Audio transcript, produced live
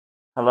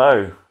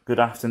Hello, good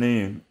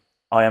afternoon.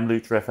 I am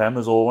Lucha FM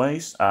as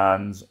always,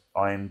 and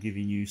I am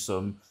giving you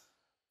some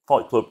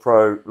Fight Club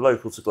Pro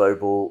local to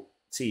global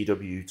TEW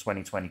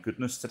 2020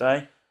 goodness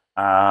today.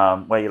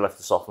 Where you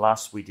left us off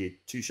last, we did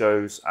two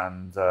shows,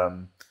 and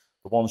the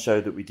one show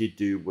that we did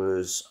do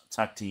was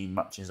tag team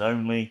matches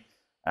only.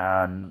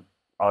 And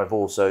I've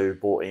also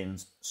brought in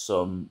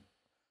some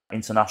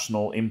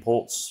international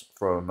imports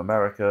from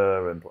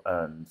America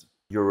and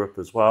Europe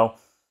as well.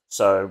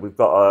 So we've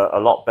got a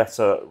lot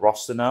better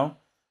roster now,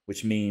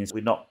 which means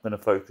we're not going to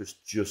focus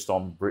just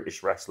on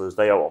British wrestlers.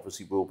 They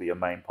obviously will be a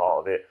main part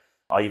of it.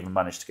 I even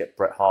managed to get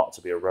Bret Hart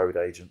to be a road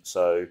agent.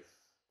 So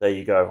there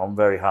you go. I'm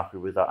very happy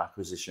with that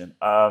acquisition.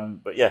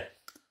 But yeah,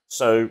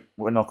 so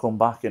when I come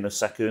back in a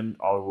second,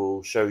 I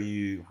will show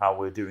you how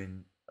we're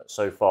doing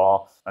so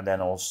far, and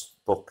then I'll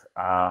book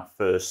our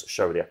first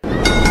show of the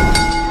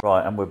episode.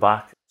 Right, and we're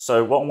back.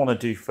 So what I want to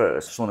do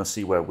first, I just want to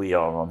see where we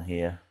are on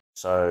here.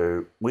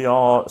 So we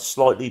are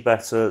slightly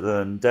better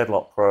than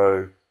Deadlock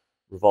Pro,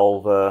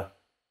 Revolver,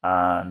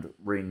 and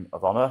Ring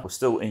of Honor. We're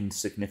still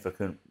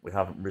insignificant. We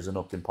haven't risen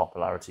up in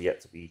popularity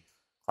yet to be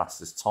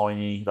classed as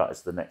tiny. That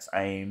is the next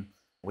aim.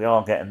 We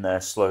are getting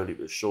there slowly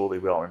but surely.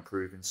 We are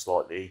improving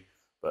slightly,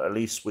 but at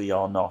least we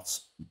are not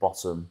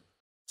bottom.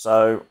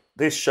 So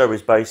this show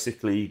is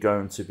basically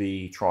going to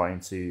be trying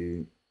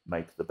to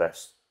make the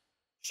best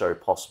show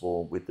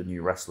possible with the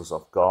new wrestlers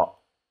I've got.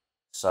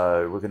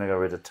 So we're going to go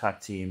with a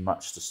tag team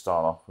match to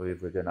start off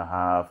with. We're going to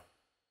have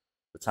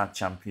the tag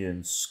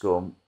champions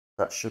Scum.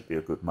 That should be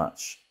a good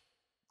match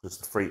because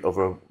the three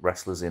other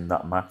wrestlers in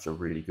that match are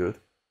really good.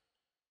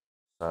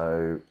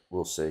 So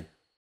we'll see.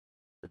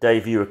 The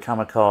debut of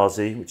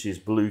Kamikaze, which is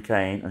Blue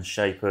Cane and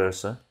Shea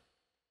Purser.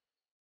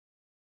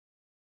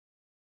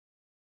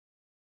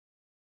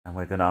 And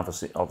we're going to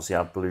obviously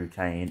have Blue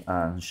Cane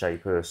and Shea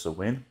Purser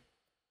win.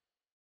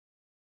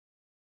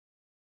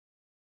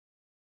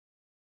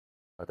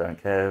 I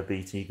don't care,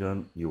 BT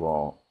Gun. You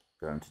are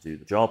going to do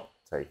the job.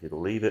 Take it or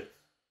leave it.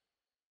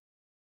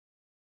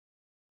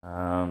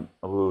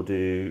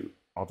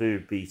 I'll do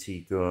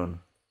BT Gun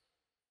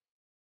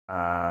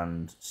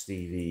and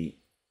Stevie.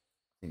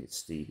 I think it's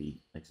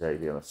Stevie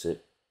Xavier. That's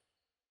it.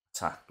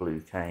 Attack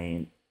Blue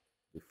Cane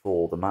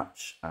before the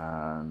match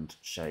and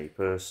Shea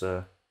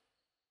Purser.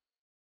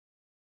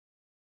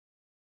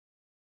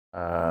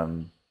 Yeah,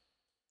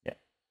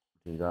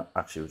 do that.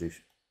 Actually, we'll do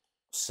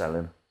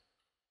selling.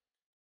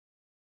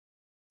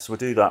 So we'll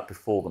do that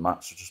before the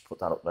match. We'll just put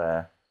that up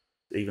there.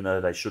 Even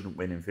though they shouldn't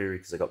win in theory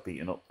because they got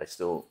beaten up, they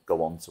still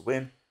go on to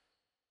win.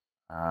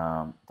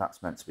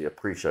 That's meant to be a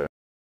pre-show.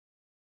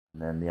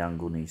 And then the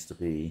angle needs to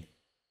be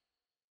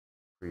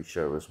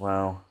pre-show as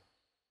well.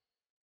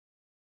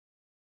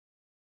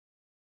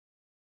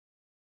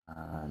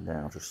 And then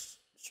I'll just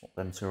swap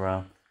them two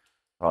around.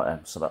 Right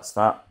then, so that's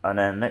that. And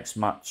then next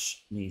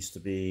match needs to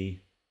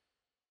be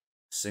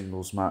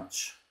singles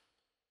match.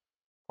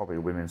 Probably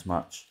a women's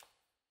match.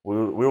 We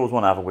always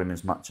want to have a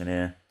women's match in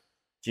here.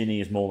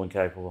 Ginny is more than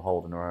capable of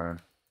holding her own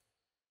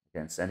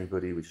against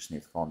anybody. We just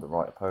need to find the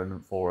right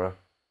opponent for her.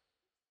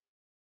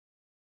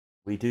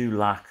 We do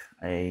lack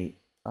a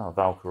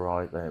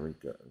Valkyrie. There we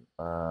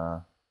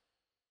go.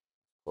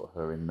 Put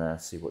her in there.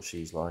 See what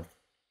she's like.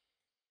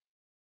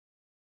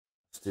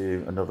 Let's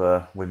do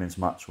another women's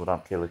match. We'll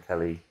have Killer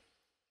Kelly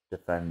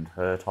defend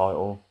her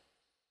title.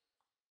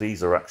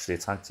 These are actually a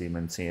tag team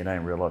in TNA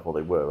in real life. Well,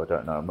 they were. I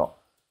don't know. I'm not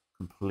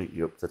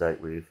completely up to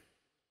date with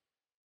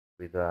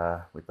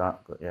that,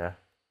 but yeah.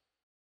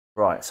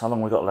 Right, so how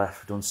long we got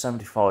left? We've done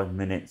 75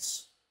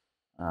 minutes.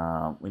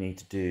 We need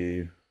to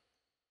do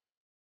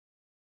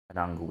an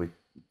angle with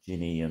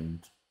Ginny and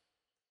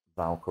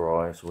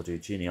Valkyrie. So we'll do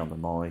Ginny on the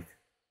mic,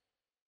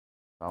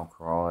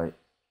 Valkyrie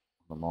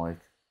on the mic.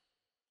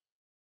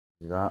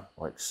 Do that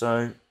like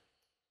so.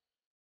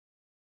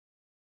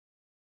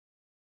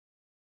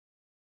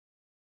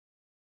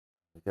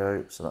 There we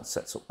go. So that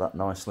sets up that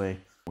nicely.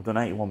 We've done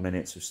 81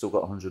 minutes. We've still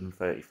got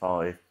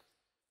 135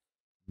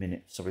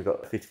 minutes. So we've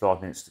got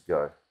 55 minutes to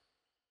go.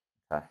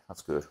 Okay,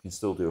 that's good. We can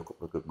still do a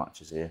couple of good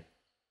matches here.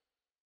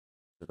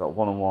 We've got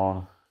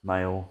one-on-one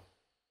male.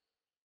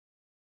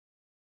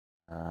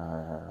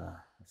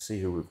 Let's see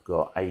who we've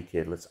got.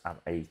 A-Kid. Let's add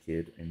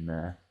A-Kid in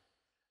there.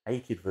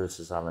 A-Kid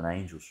versus Alan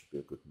Angel should be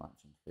a good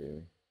match in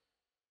theory.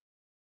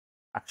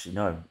 Actually,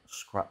 no.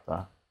 Scrap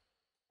that.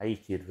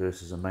 A-Kid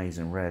versus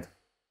Amazing Red.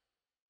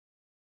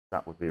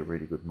 That would be a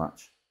really good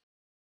match.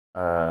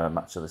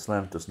 Match of this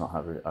length does not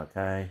have it.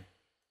 Okay.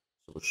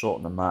 So we'll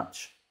shorten the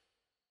match.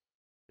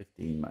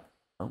 15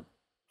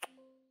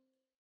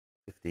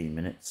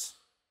 minutes.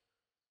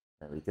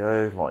 There we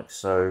go, like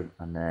so.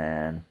 And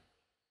then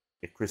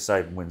if Chris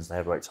Sabin wins the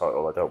heavyweight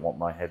title, I don't want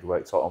my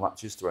heavyweight title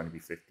matches to only be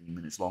 15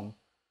 minutes long.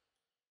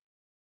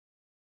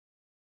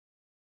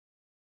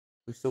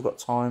 We've still got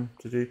time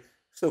to do.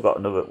 Still got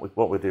another.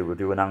 What we'll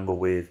do an angle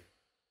with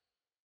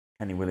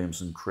Kenny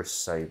Williams and Chris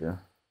Sabin.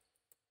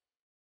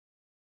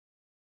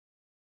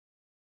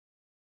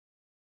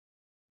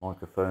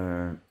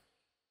 Microphone,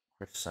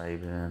 Chris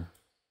Sabin.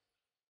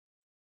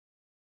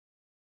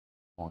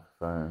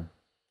 Microphone.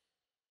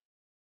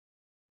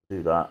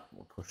 do that.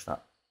 We'll push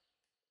that.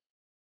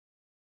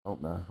 Oh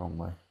no, wrong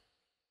way.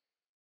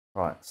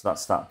 Right, so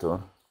that's that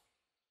done.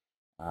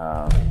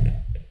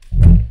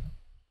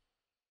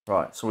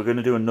 Right, so we're going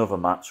to do another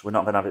match. We're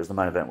not going to have it as the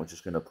main event. We're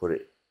just going to put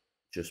it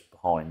just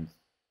behind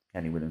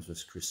Kenny Williams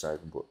versus Chris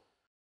Sabin. But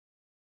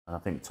I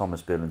think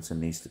Thomas Billington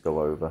needs to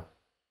go over.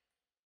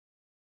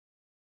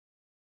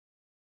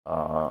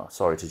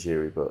 Sorry to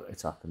Jiri, but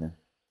it's happening.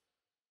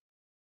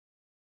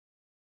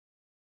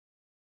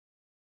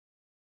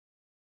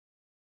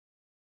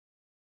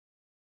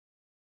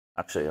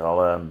 Actually,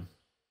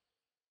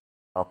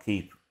 I'll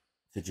keep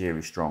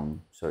Tajiri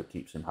strong so it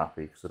keeps him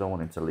happy because I don't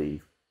want him to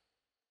leave.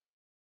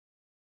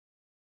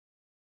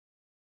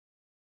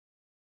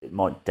 It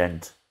might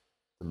dent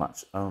the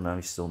match. Oh no,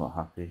 he's still not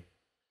happy.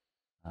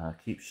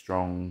 Keep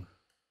strong.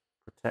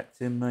 Protect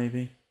him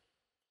maybe.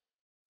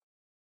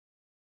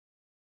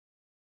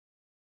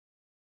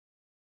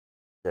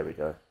 There we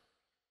go.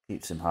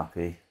 Keeps him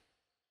happy.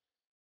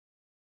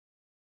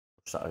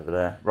 Push that over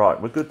there.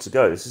 Right, we're good to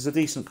go. This is a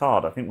decent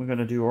card. I think we're going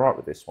to do alright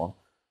with this one.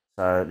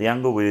 So the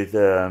angle with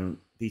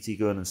BT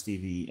Gunn and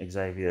Stevie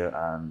Xavier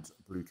and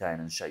Blue Kane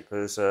and Shea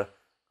Purser.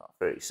 Got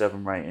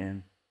 37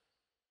 rating.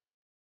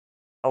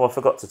 Oh, I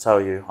forgot to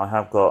tell you.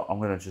 I'm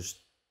going to just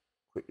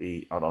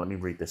quickly... Hold on, let me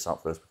read this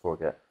out first before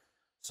I get...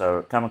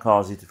 So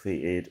Kamikaze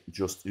defeated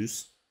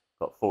Justus.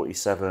 Got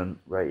 47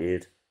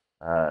 rated.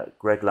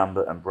 Greg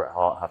Lambert and Bret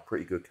Hart have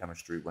pretty good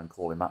chemistry when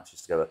calling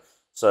matches together.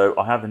 So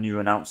I have a new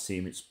announced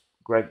team. It's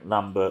Greg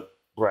Lambert,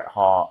 Bret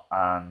Hart,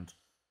 and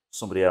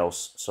somebody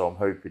else. So I'm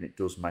hoping it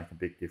does make a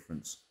big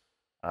difference.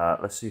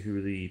 Let's see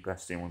who the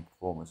best in-ring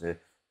performers here.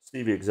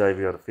 Stevie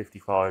Xavier had a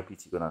 55,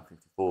 BT Gunn had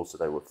 54, so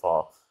they were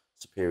far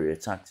superior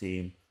tag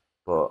team.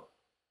 But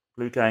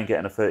Blue Kane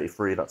getting a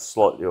 33, that's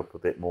slightly up a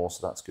bit more,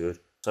 so that's good.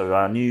 So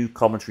our new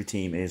commentary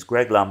team is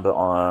Greg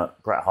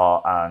Lambert, Bret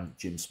Hart, and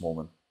Jim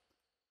Smallman.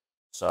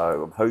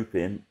 So I'm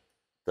hoping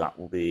that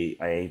will be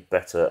a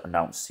better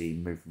announced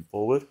team moving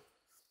forward.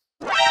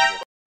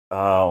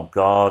 Oh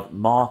God,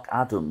 Mark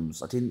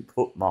Adams. I didn't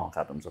put Mark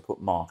Adams. I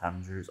put Mark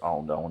Andrews.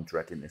 Oh no, I'm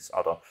dreading this.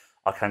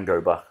 I can go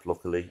back.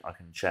 Luckily, I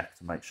can check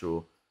to make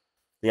sure.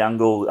 The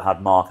angle that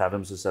had Mark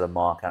Adams instead of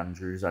Mark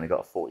Andrews only got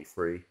a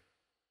 43.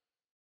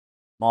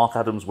 Mark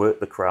Adams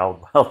worked the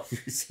crowd while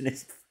using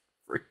his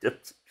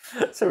freedoms,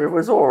 so it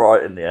was all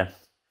right in the end.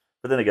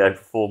 But then again,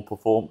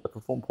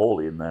 performed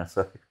poorly in there.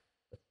 So.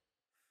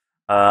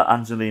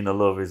 Angelina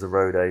Love is a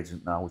road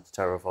agent now, which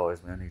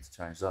terrifies me. I need to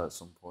change that at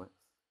some point.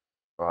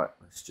 Right,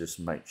 let's just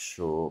make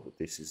sure that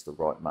this is the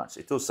right match.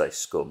 It does say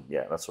scum.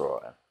 Yeah, that's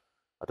all right.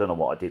 I don't know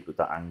what I did with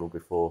that angle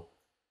before.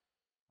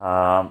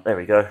 There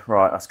we go.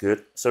 Right, that's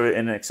good. So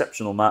in an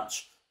exceptional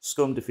match,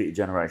 Scum defeated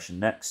Generation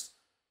Next.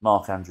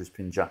 Mark Andrews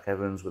pinned Jack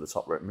Evans with a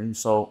top rope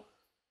moonsault.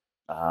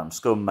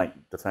 Scum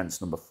make defense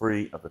number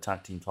 3 of the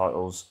tag team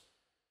titles.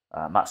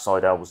 Matt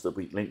Sydal was the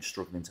weak link,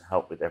 struggling to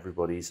help with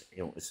everybody's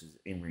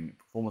in-ring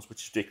performance,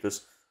 which is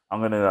ridiculous. I'm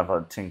going to have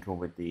a tinkle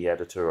with the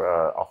editor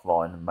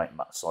offline and make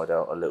Matt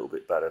Sydal a little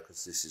bit better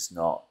because this is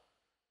not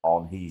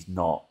on. He's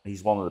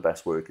one of the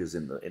best workers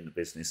in the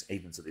business,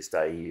 even to this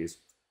day. He is.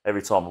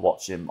 Every time I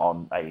watch him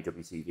on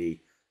AEW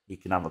TV, he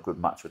can have a good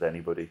match with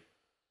anybody.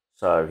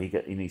 So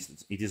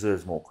he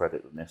deserves more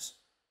credit than this.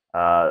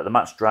 The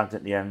match dragged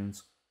at the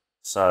end.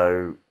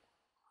 So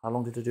how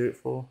long did I do it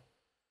for?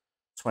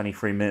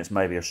 23 minutes.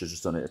 Maybe I should have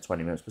just done it at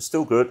 20 minutes, but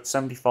still good.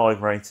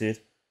 75 rated.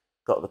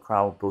 Got the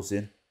crowd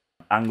buzzing.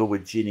 Angle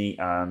with Ginny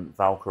and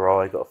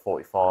Valkyrie got a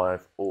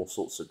 45. All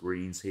sorts of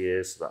greens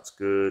here, so that's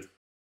good.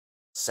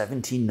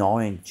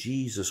 79.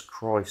 Jesus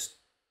Christ.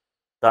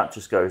 That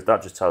just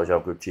tells you how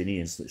good Ginny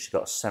is, that she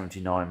got a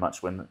 79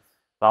 match when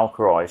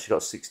Valkyrie, she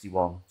got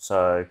 61.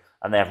 So,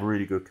 and they have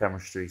really good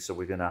chemistry, so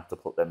we're going to have to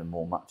put them in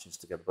more matches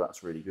together, but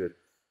that's really good.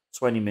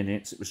 20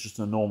 minutes. It was just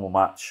a normal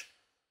match.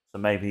 So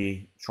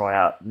maybe try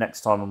out,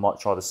 next time I might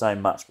try the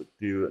same match, but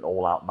do an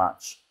all-out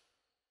match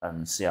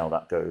and see how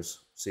that goes.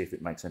 See if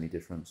it makes any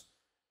difference.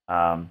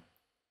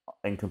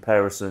 In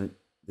comparison,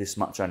 this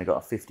match only got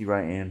a 50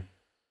 rating.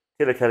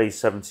 Killer Kelly's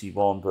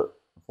 71, but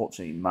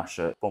unfortunately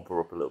Masha bumped her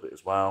up a little bit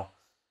as well.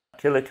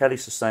 Killer Kelly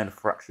sustained a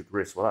fractured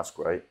wrist. Well, that's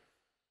great.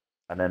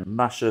 And then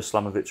Masha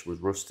Slamovich was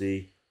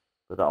rusty,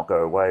 but that'll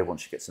go away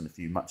once she gets in a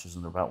few matches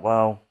under her belt.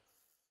 Well,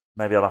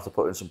 maybe I'll have to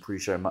put in some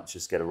pre-show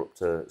matches to get her up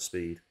to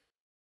speed.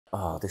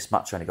 Oh, this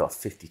match only got a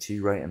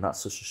 52 rating. That's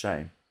such a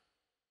shame.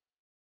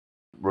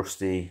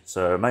 Rusty.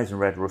 So Amazing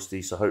Red,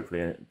 Rusty. So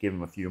hopefully give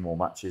him a few more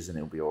matches and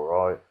it'll be all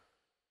right.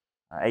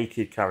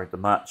 A-Kid carried the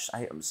match.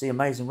 See,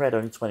 Amazing Red,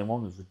 only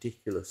 21 was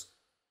ridiculous.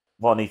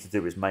 What I need to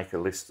do is make a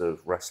list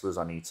of wrestlers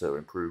I need to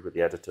improve with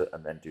the editor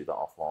and then do that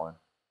offline.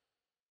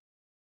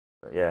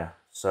 But yeah,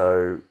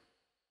 so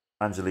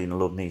Angelina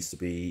Love needs to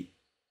be...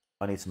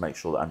 I need to make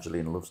sure that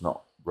Angelina Love's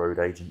not road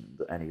agent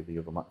at any of the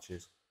other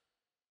matches.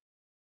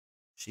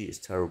 She is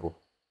terrible.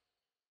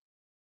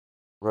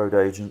 Road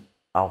agent,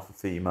 alpha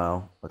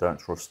female. I don't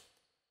trust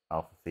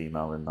alpha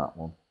female in that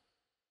one.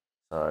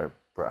 So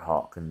Bret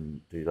Hart can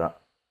do that.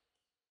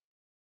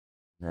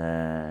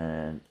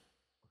 And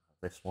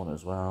this one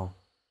as well.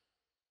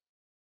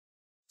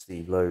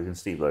 Steve Logan.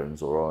 Steve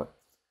Logan's alright.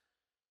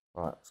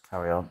 Right, let's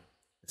carry on.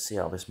 Let's see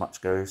how this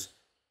match goes.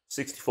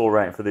 64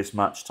 rating for this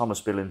match.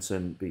 Thomas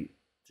Billington beat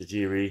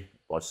Tajiri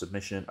by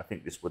submission. I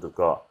think this would have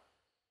got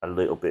a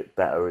little bit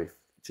better if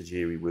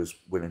Tajiri was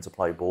willing to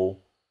play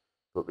ball.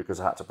 But because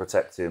I had to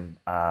protect him,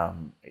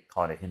 it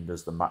kind of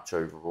hinders the match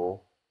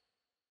overall.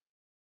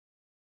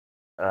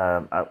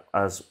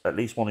 As at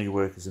least one of your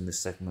workers in this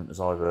segment has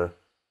either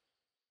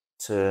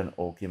turn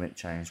or gimmick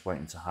change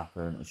waiting to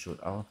happen. It should.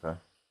 Oh, okay.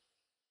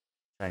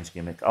 Change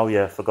gimmick. Oh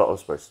yeah, I forgot I was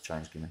supposed to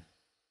change gimmick.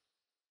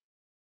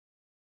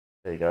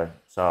 There you go.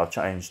 So I've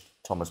changed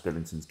Thomas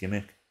Billington's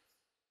gimmick.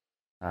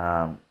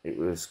 It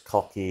was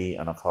cocky,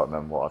 and I can't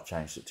remember what I've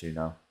changed it to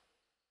now.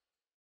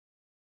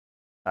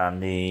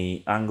 And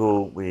the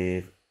angle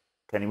with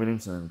Kenny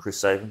Williamson and Chris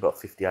Sabin got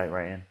 58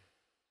 rating.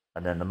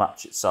 And then the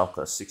match itself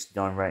got a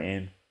 69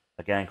 rating.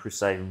 Again, Chris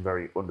Sabin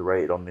very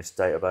underrated on this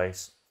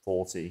database,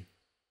 40.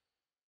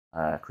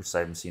 Chris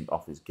Sabin seemed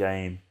off his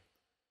game.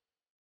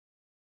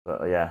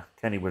 But yeah,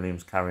 Kenny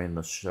Williams carrying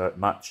the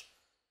match.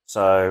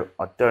 So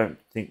I don't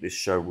think this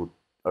show would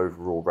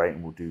overall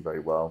rating will do very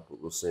well,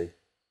 but we'll see.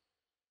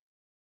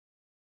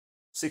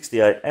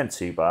 68 ain't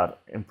too bad.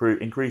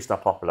 Increased our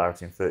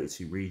popularity in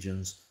 32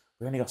 regions.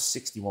 We only got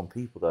 61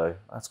 people though.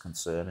 That's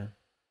concerning.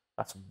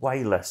 That's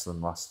way less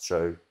than last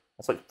show.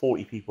 That's like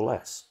 40 people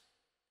less.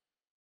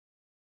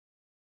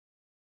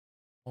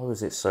 Why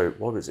was it so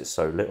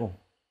little?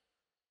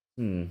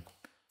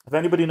 If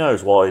anybody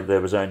knows why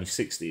there was only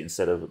 60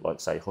 instead of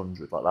like say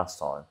 100 like last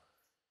time,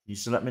 you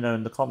should let me know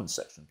in the comments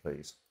section,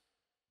 please.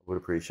 I would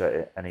appreciate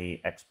it. Any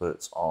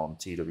experts on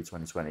TEW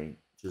 2020,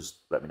 just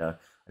let me know.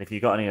 And if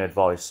you've got any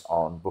advice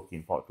on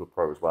booking Fight Club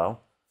Pro as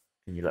well,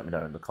 can you let me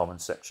know in the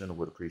comments section? I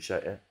would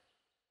appreciate it.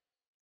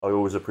 I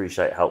always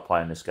appreciate help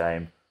playing this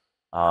game.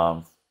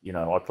 You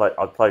know,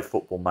 I played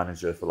Football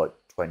Manager for like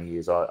 20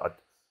 years.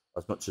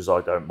 As much as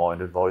I don't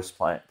mind advice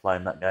playing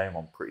that game,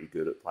 I'm pretty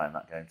good at playing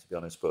that game, to be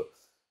honest. But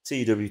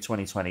TEW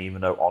 2020,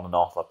 even though on and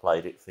off I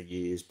played it for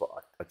years, but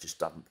I just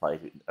haven't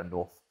played it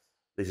enough.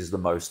 This is the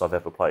most I've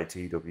ever played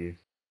TEW.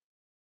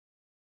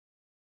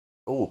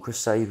 Oh, Chris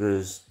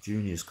Savers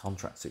Jr.'s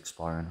contract's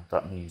expiring.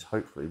 That means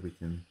hopefully we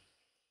can...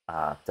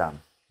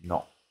 damn,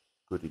 not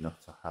good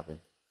enough to have him.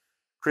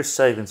 Chris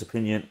Saban's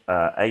opinion,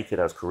 A kid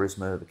has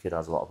charisma, the kid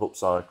has a lot of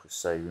upside. Chris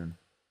Saban,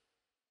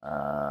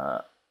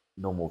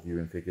 normal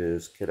viewing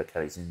figures. Killer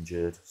Kelly's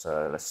injured,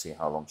 so let's see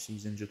how long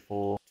she's injured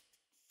for.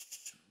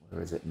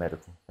 Where is it?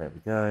 Medical. There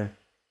we go.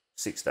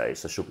 6 days,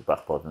 so she'll be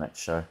back by the next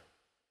show.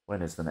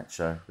 When is the next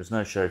show? There's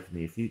no show for the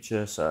near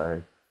future,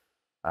 so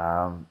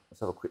let's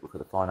have a quick look at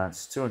the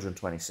finances.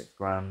 226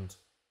 grand.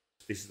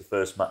 This is the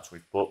first match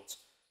we've booked.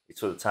 It's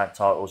for the tag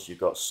titles. You've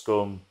got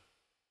Scum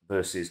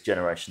versus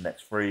Generation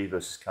Next 3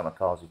 versus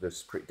Kamikaze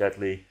versus Pretty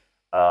Deadly.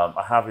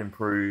 I have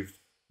improved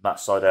Matt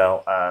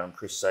Sydal and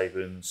Chris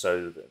Sabin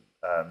so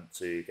that,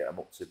 to get them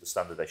up to the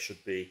standard they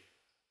should be.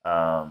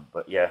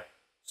 But yeah,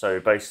 so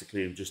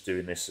basically we're just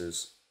doing this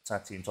as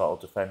tag team title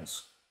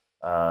defense.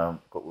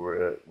 But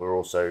we're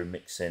also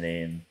mixing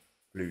in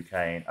Blue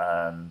Cane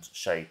and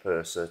Shea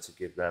Purser to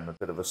give them a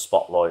bit of a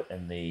spotlight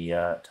in the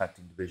tag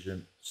team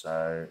division.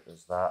 So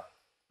there's that.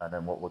 And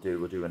then what we'll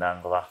do an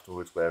angle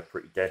afterwards where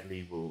Pretty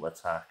Deadly will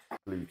attack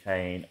Blue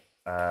Cane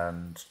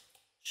and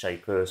Shea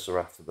Purser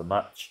after the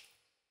match.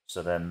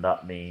 So then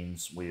that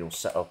means we'll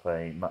set up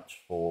a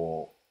match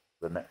for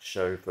the next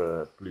show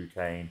for Blue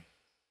Cane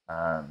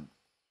and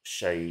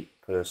Shea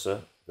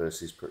Purser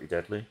versus Pretty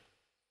Deadly.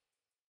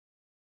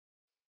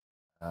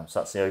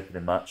 So that's the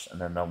opening match, and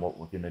then what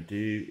we're going to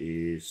do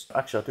is...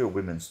 Actually, I'll do a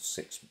women's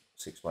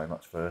six-way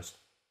match first.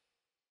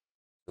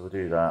 So we'll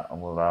do that,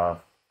 and we'll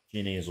have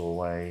Ginny as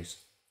always,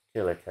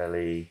 Killer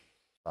Kelly,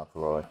 that's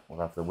right.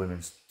 We'll have the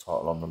women's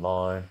title on the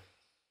line.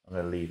 I'm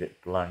going to leave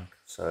it blank,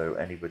 so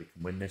anybody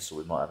can win this, so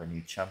we might have a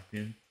new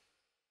champion.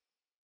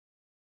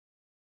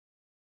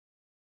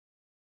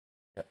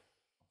 Yep,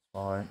 that's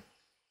fine.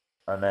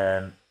 And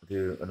then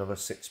we'll do another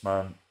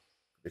 6-man,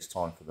 this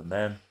time for the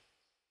men.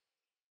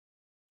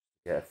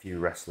 Get a few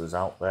wrestlers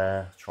out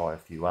there, try a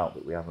few out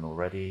that we haven't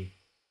already.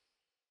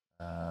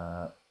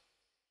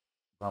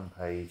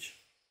 Rampage,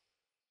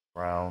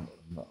 Brown,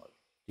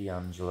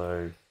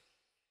 D'Angelo,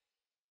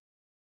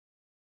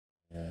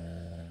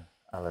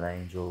 Alan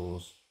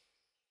Angels,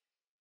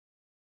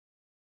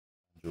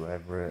 Andrew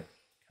Everett,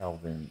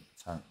 Calvin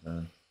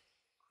Tankman,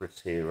 Chris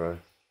Hero.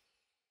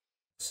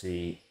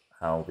 See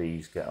how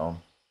these get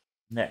on.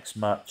 Next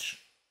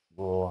match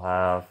we'll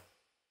have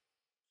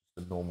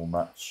the normal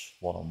match,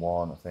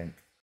 one-on-one, I think.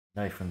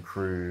 Nathan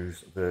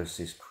Cruz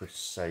versus Chris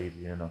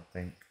Sabian, I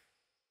think.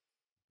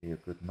 Be a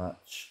good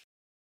match.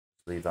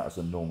 Let's leave that as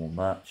a normal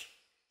match.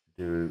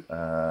 Do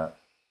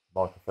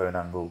microphone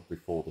angle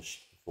before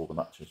the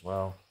match as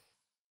well.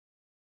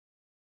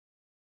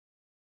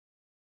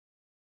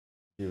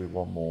 Do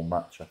one more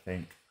match, I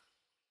think.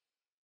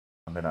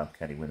 I'm going to have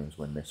Kenny Williams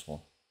win this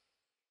one.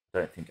 I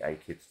don't think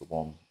A-Kid's the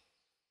one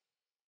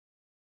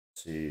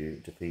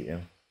to defeat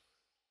him.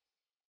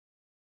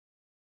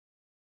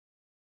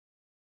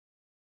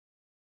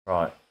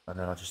 Right, And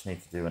then I just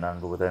need to do an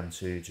angle with them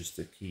too, just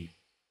to keep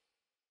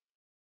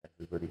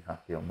everybody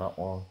happy on that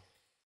one.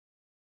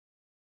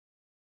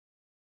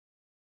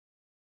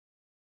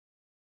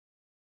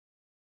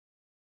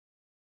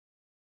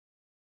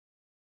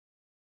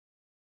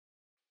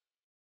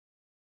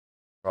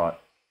 Right,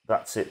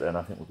 that's it then.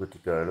 I think we're good to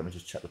go. Let me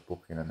just check the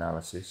booking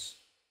analysis.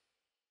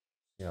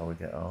 See how we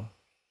get on.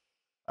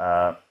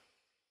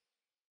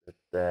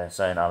 They're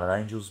saying Alan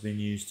Angel's been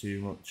used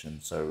too much,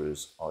 and so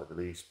is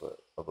Ivories, but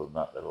other than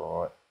that, they're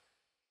alright.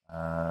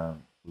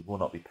 We will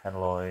not be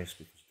penalised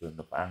because we're doing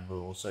the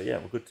angle. So yeah,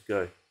 we're good to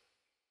go.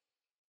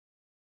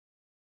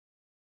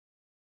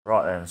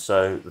 Right then,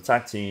 so the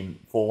tag team,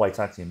 four-way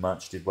tag team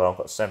match did well,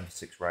 got a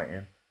 76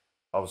 rating.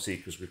 Obviously,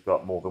 because we've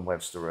got Morgan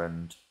Webster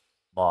and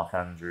Mark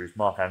Andrews.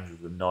 Mark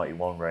Andrews with a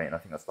 91 rating. I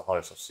think that's the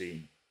highest I've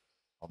seen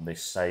on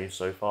this save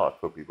so far. I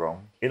could be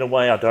wrong. In a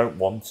way, I don't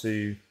want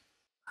to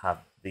have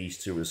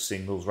these two as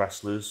singles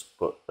wrestlers,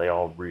 but they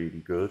are really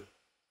good.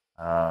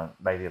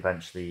 Maybe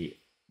eventually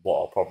what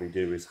I'll probably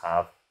do is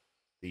have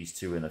these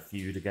two in a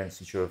feud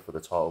against each other for the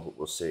title, but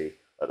we'll see.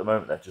 At the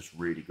moment, they're just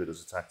really good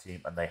as a tag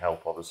team, and they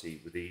help, obviously,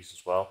 with these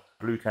as well.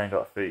 Blue Cane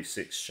got a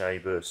 36, Shea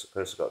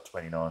Purser got a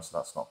 29, so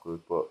that's not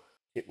good, but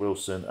Kit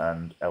Wilson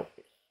and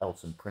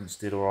Elton Prince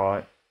did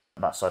alright.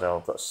 Matt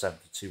Sydal got a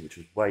 72, which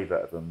was way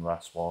better than the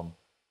last one.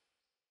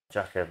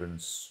 Jack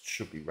Evans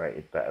should be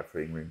rated better for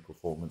in-ring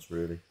performance,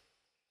 really.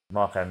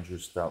 Mark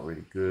Andrews felt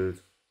really good,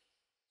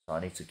 so I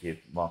need to give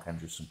Mark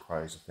Andrews some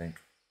praise, I think,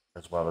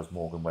 as well as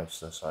Morgan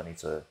Webster, so I need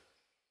to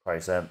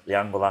praise them. The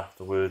angle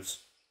afterwards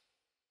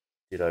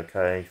did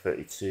okay,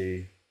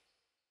 32.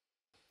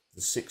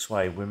 The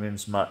six-way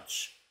women's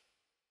match,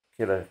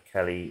 Killer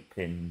Kelly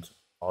pinned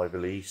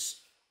Ivories.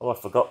 Oh, I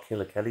forgot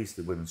Killer Kelly's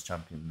the women's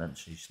champion, and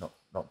she's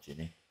not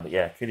Ginny. But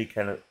yeah, Killer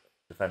Kelly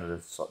defended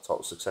the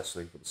title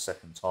successfully for the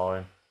second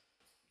time.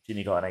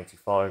 Ginny got an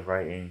 85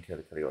 rating,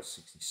 Killer Kelly got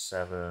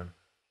 67,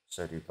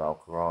 so did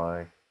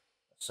Valkyrie,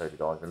 so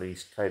did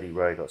Ivories. Kaylee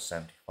Ray got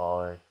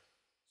 75.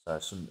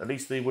 So at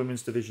least the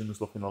women's division is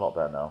looking a lot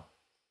better now.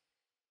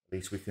 At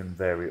least we can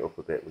vary it up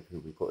a bit with who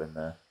we put in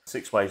there.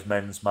 Six ways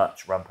men's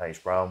match,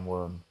 Rampage Brown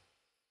won,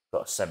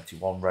 got a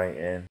 71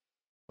 rating.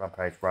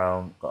 Rampage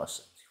Brown got a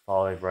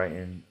 75 rating,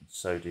 and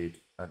so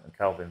did and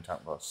Calvin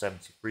Tank got a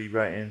 73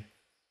 rating.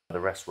 The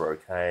rest were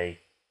okay.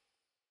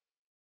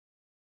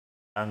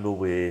 Angle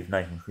with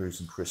Nathan Cruz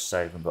and Chris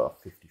Sabin got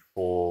a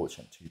 54, which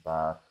ain't too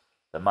bad.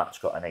 The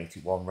match got an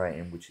 81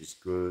 rating, which is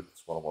good.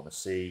 That's what I want to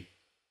see.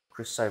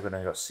 Chris Sabin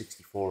only got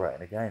 64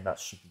 rating again. That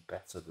should be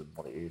better than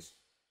what it is.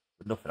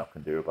 But nothing I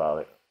can do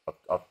about it.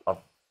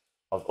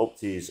 I've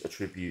upped his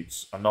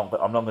attributes. I'm not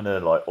going to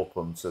like up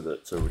them to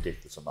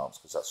ridiculous amounts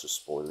because that's just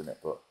spoiling it.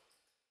 But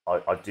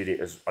I tried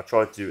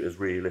to do it as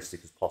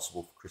realistic as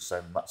possible for Chris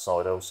Sabin and Matt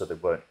Sydal, so they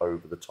weren't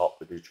over the top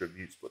with the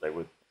attributes, but they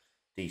were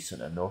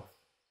decent enough.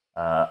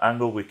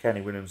 Angle with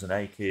Kenny Williams and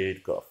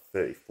A-Kid got a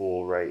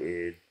 34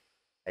 rated.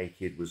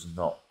 A-Kid was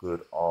not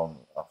good on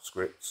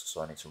scripts,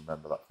 so I need to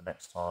remember that for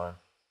next time.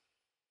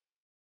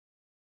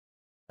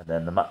 And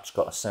then the match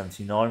got a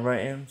 79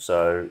 rating,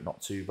 so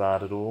not too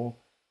bad at all.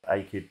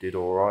 A-Kid did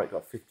alright,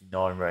 got a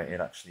 59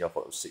 rating. Actually, I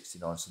thought it was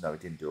 69, so no, he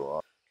didn't do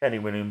alright. Kenny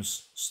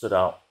Williams stood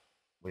out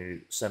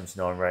with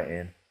 79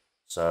 rating,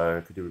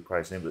 so could do with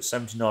praising him. But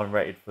 79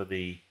 rated for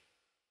the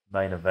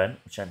main event,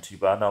 which ain't too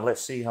bad. Now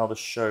let's see how the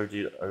show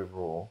did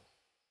overall.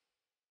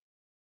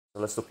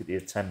 So let's look at the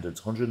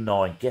attendance.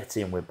 109, get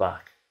in, we're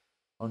back.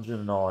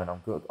 109,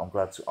 I'm good.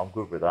 I'm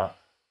good with that.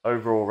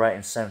 Overall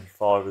rating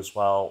 75 as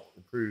well.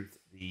 Improved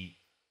the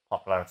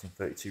popularity in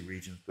 32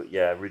 regions, but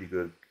yeah, really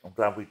good. I'm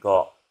glad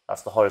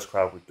that's the highest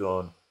crowd we've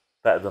done.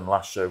 Better than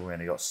last show, we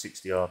only got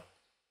 60 odd.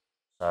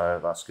 So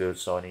that's good.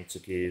 So I need to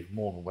give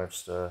Morgan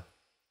Webster,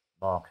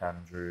 Mark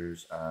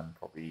Andrews, and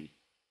probably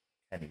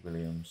Kenny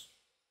Williams.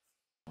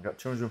 I've got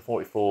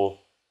 244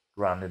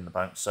 grand in the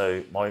bank.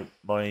 So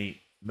my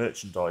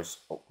merchandise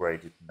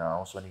upgraded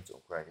now, so I need to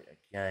upgrade it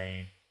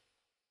again.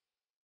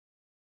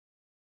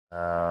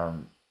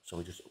 So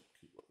we just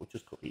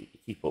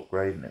keep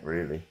upgrading it,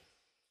 really.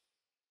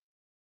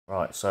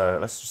 Right, so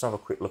let's just have a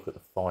quick look at the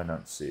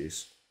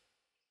finances.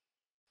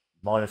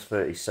 Minus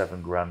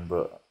 37 grand,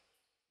 but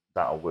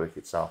that'll work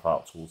itself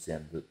out towards the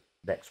end of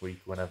next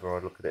week whenever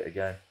I look at it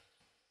again.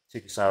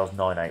 Ticket sales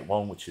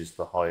 981, which is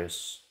the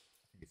highest.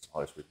 I think it's the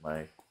highest we've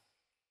made.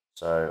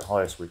 So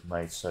highest we've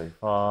made so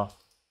far.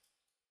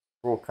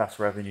 Broadcast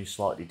revenue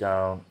slightly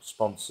down.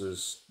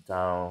 Sponsors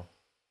down.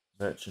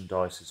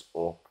 Merchandise is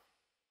up.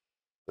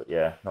 But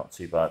yeah, not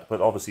too bad.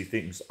 But obviously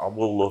things, I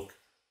will look,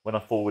 when I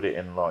forward it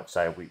in like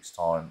say a week's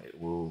time, it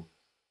will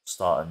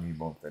start a new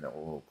month and it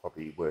will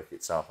probably work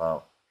itself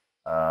out.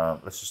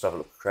 Let's just have a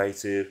look at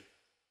creative.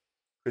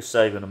 Chris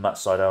Sabin and Matt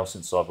Sydal,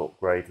 since I've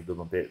upgraded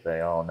them a bit,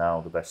 they are now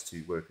the best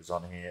two workers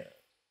on here.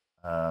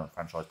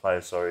 Franchise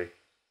players, sorry.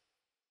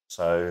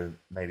 So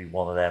maybe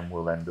one of them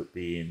will end up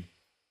being.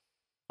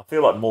 I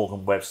feel like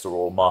Morgan Webster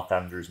or Mark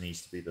Andrews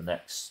needs to be the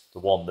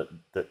one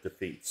that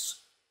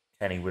defeats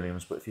Kenny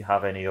Williams. But if you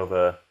have any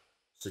other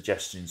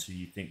suggestions who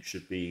you think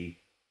should be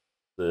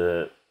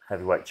the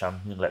heavyweight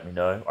champion, let me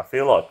know. I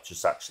feel like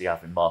just actually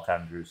having Mark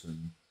Andrews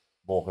and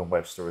Morgan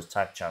Webster as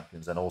tag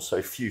champions and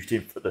also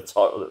feuding for the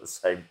title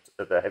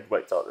the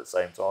heavyweight title at the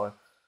same time.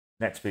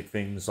 Next big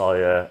things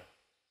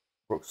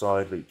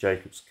Brookside, Luke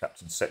Jacobs,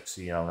 Captain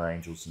Sexy, Alan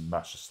Angels, and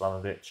Masha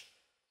Slamovich.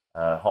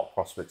 Hot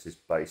Prospects is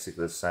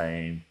basically the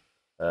same.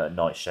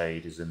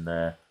 Nightshade is in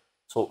there.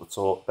 Talk the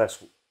Talk.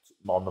 Best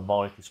on the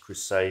mic is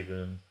Chris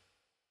Sabin,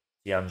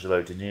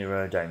 D'Angelo De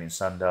Niro, Damien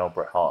Sandow,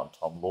 Bret Hart, and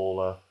Tom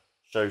Lawler.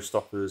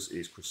 Showstoppers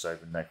is Chris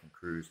Sabin, Nathan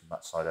Cruz,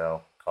 Matt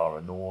Sydal,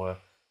 Cara Nora,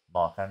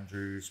 Mark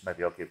Andrews.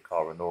 Maybe I'll give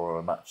Cara Nora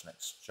a match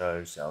next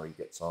show, see how he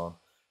gets on.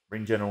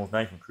 Ring Generals,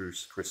 Nathan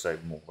Cruz, Chris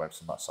Sabin, Morgan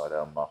Webster, Matt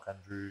Sydal, and Mark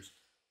Andrews.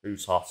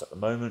 Who's hot at the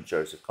moment?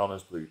 Joseph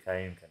Connors, Blue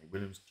Kane, Kenny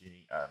Williams,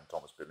 Ginny, and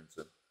Thomas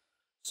Billington.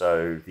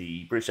 So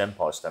the British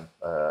Empire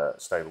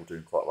stable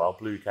doing quite well.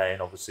 Blue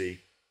Kane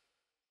obviously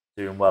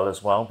doing well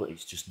as well, but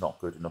he's just not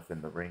good enough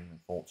in the ring,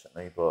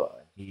 unfortunately.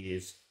 But he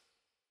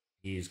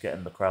is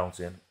getting the crowds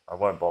in. I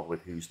won't bother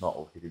with who's not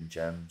or hidden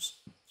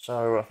gems.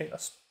 So I think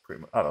that's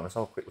pretty much. I don't know. Let's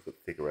have a quick look at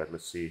the figurehead.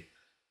 Let's see.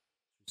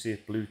 See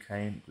if Blue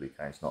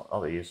Kane's not.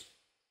 Oh, he is.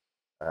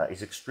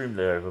 He's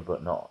extremely over,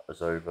 but not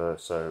as over.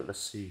 So let's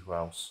see who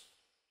else.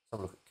 Let's have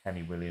a look at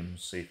Kenny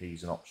Williams. See if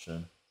he's an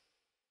option.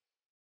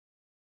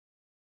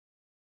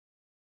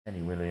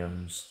 Kenny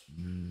Williams.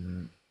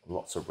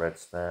 Lots of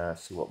reds there.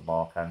 See what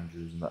Mark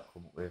Andrews and that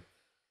come up with.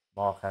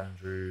 Mark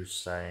Andrews,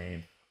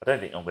 same. I don't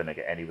think I'm going to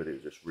get anybody who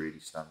just really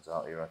stands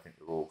out here. I think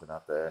they're all going to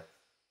have their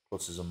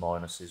pluses and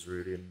minuses,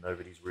 really, and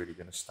nobody's really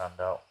going to stand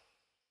out.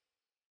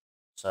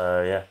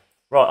 So, yeah.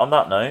 Right, on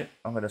that note,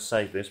 I'm going to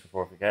save this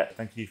before I forget.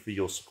 Thank you for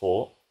your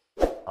support.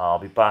 I'll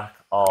be back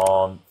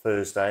on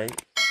Thursday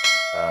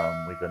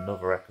with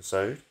another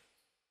episode.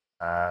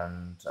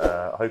 And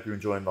I hope you're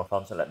enjoying my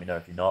content. Let me know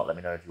if you're not. Let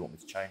me know if you want me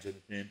to change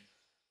anything.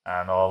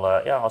 And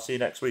I'll see you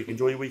next week.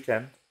 Enjoy your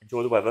weekend.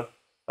 Enjoy the weather.